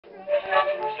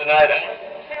Tonight,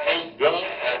 hey, Bill,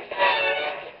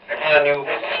 can you...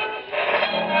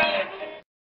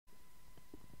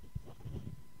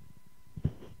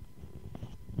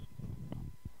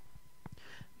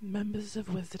 Members of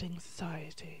Wizarding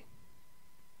Society,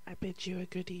 I bid you a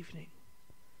good evening.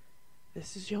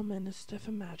 This is your Minister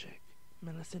for Magic,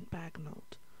 Millicent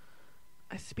Bagnold.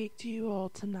 I speak to you all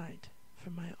tonight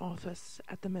from my office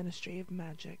at the Ministry of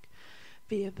Magic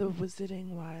via the Wizarding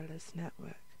Wireless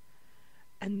Network.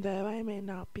 And though I may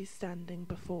not be standing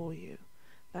before you,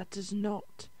 that does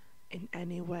not in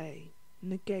any way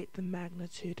negate the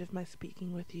magnitude of my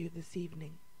speaking with you this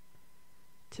evening.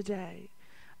 Today,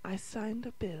 I signed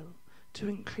a bill to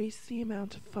increase the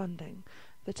amount of funding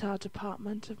that our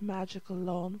Department of Magical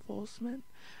Law Enforcement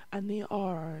and the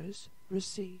RRs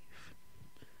receive.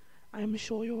 I am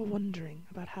sure you are wondering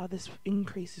about how this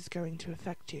increase is going to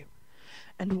affect you,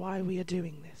 and why we are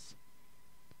doing this.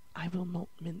 I will not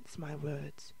mince my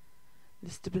words. The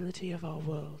stability of our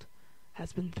world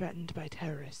has been threatened by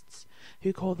terrorists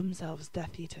who call themselves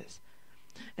Death Eaters,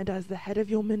 and as the head of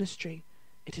your ministry,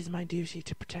 it is my duty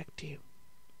to protect you.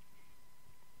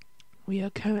 We are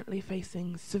currently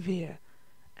facing severe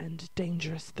and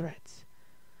dangerous threats,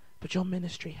 but your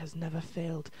ministry has never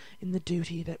failed in the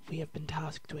duty that we have been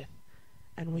tasked with,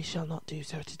 and we shall not do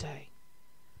so today.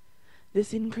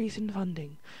 This increase in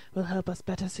funding will help us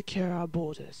better secure our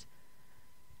borders,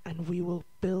 and we will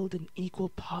build an equal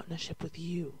partnership with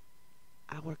you,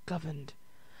 our governed,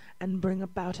 and bring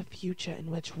about a future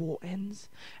in which war ends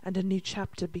and a new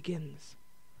chapter begins.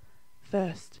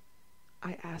 First,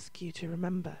 I ask you to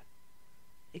remember,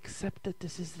 accept that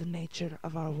this is the nature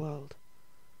of our world.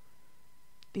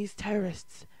 These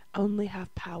terrorists only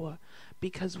have power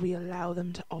because we allow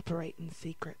them to operate in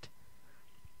secret.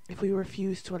 If we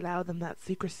refuse to allow them that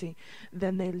secrecy,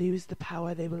 then they lose the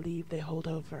power they believe they hold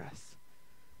over us.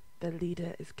 Their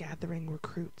leader is gathering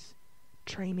recruits,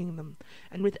 training them,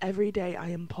 and with every day I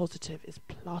am positive is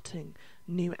plotting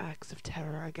new acts of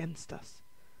terror against us.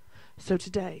 So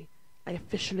today, I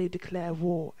officially declare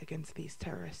war against these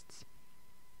terrorists.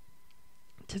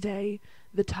 Today,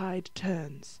 the tide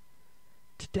turns.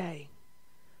 Today,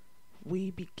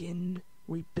 we begin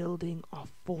rebuilding our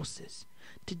forces.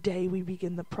 Today, we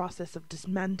begin the process of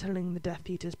dismantling the Death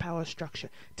Eaters' power structure.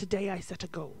 Today, I set a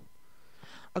goal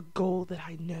that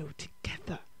I know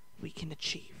together we can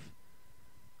achieve.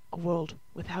 A world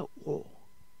without war.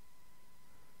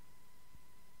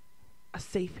 A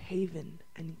safe haven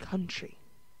and country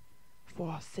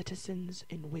for our citizens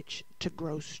in which to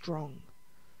grow strong.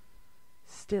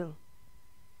 Still,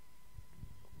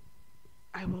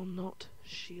 I will not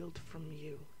shield from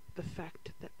you the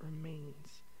fact that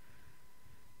remains.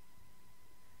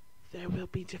 There will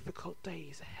be difficult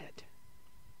days ahead.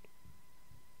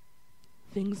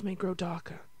 Things may grow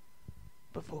darker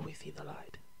before we see the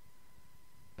light.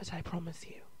 But I promise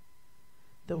you,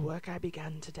 the work I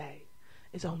began today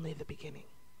is only the beginning.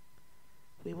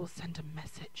 We will send a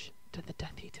message to the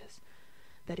Death Eaters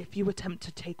that if you attempt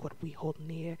to take what we hold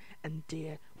near and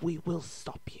dear, we will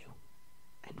stop you,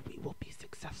 and we will be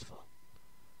successful.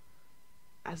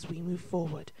 As we move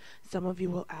forward, some of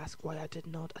you will ask why I did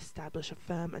not establish a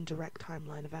firm and direct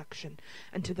timeline of action,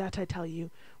 and to that I tell you,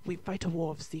 we fight a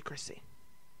war of secrecy.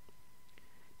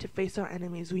 To face our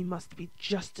enemies, we must be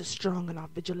just as strong in our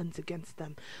vigilance against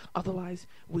them, otherwise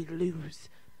we lose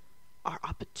our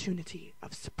opportunity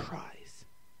of surprise.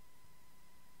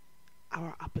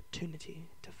 Our opportunity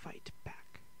to fight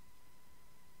back.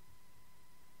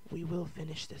 We will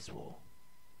finish this war,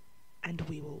 and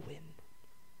we will win.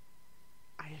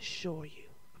 I assure you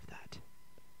of that.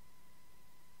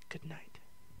 Good night.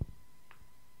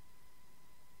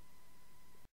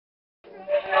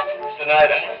 Tonight,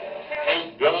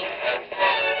 hey, Bill,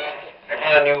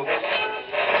 can you...